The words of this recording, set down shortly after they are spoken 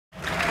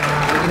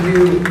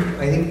we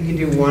can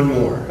do one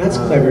more. That's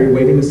clever, you're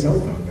waving the cell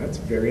phone. That's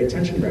very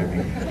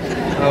attention-grabbing.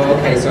 Oh,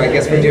 okay, so I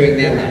guess we're doing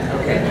them then.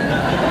 Okay.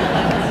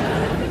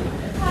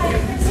 Hi,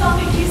 first of all,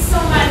 thank you so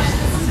much.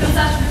 This has been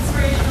such an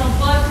inspirational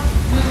book,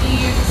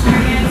 movie,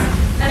 experience.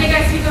 I think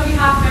I speak on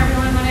behalf of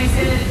everyone when I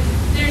say that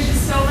there's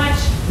just so much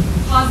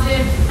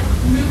positive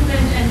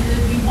movement and that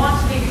we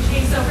want to make a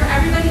change. So for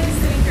everybody who's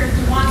sitting here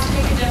who wants to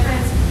make a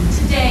difference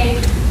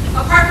today,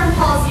 apart from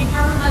policy,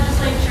 apart from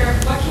legislature,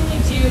 what can we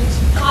do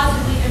to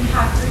positively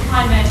impact the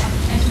climate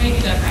and to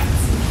make a difference?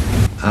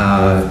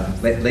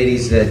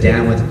 Ladies,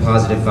 down with a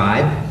positive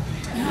vibe,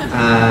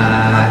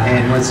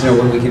 and wants to know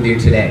what we can do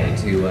today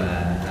to,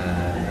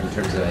 in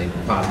terms of a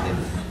positive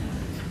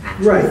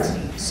action. Right.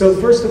 So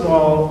first of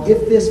all,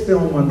 if this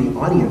film won the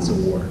Audience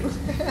Award,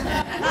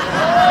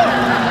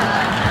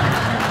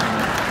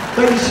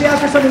 but she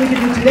asked for something we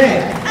can do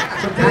today.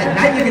 So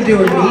that you can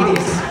do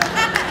immediately.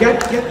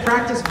 Get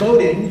practice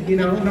voting, you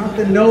know, not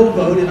the no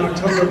vote in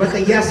October, but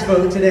the yes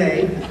vote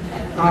today.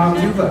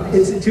 Two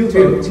votes. It's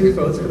two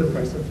votes for the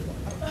price of one.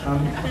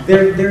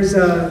 There's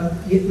a,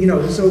 you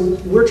know, so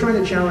we're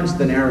trying to challenge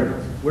the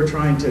narrative. We're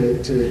trying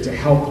to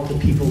help the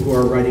people who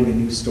are writing a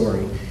new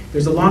story.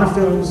 There's a lot of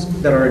films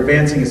that are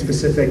advancing a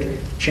specific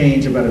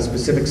change about a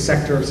specific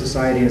sector of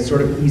society, and it's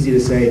sort of easy to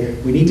say,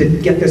 we need to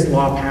get this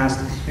law passed,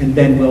 and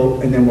then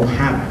we'll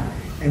have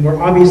it. And we're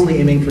obviously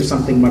aiming for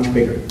something much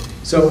bigger.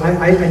 So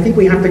I think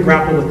we have to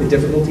grapple with the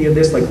difficulty of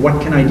this, like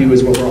what can I do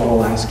is what we're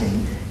all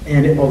asking.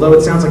 And although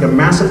it sounds like a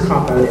massive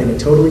cop-out, and it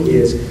totally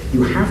is,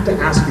 you have to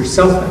ask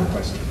yourself that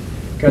question.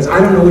 Because I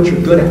don't know what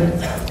you're good at.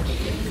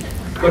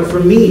 But for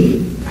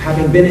me,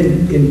 having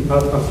been in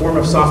a form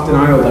of soft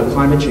denial about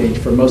climate change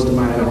for most of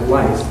my adult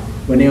life,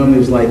 when Naomi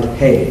was like,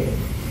 hey,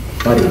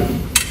 buddy,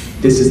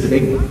 this is the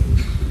big one.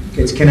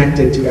 It's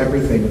connected to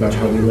everything about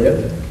how we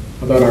live,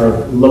 about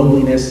our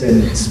loneliness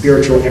and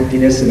spiritual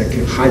emptiness in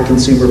a high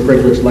consumer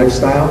privileged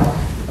lifestyle,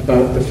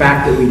 about the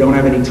fact that we don't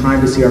have any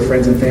time to see our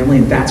friends and family,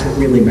 and that's what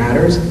really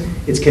matters.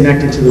 It's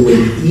connected to the way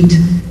we eat.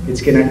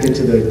 It's connected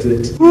to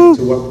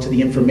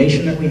the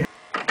information that we have.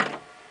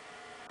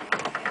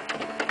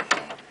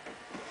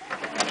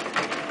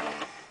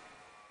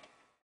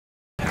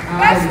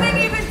 Best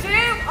thing you can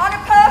do on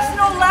a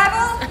personal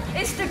level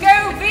is to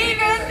go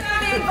vegan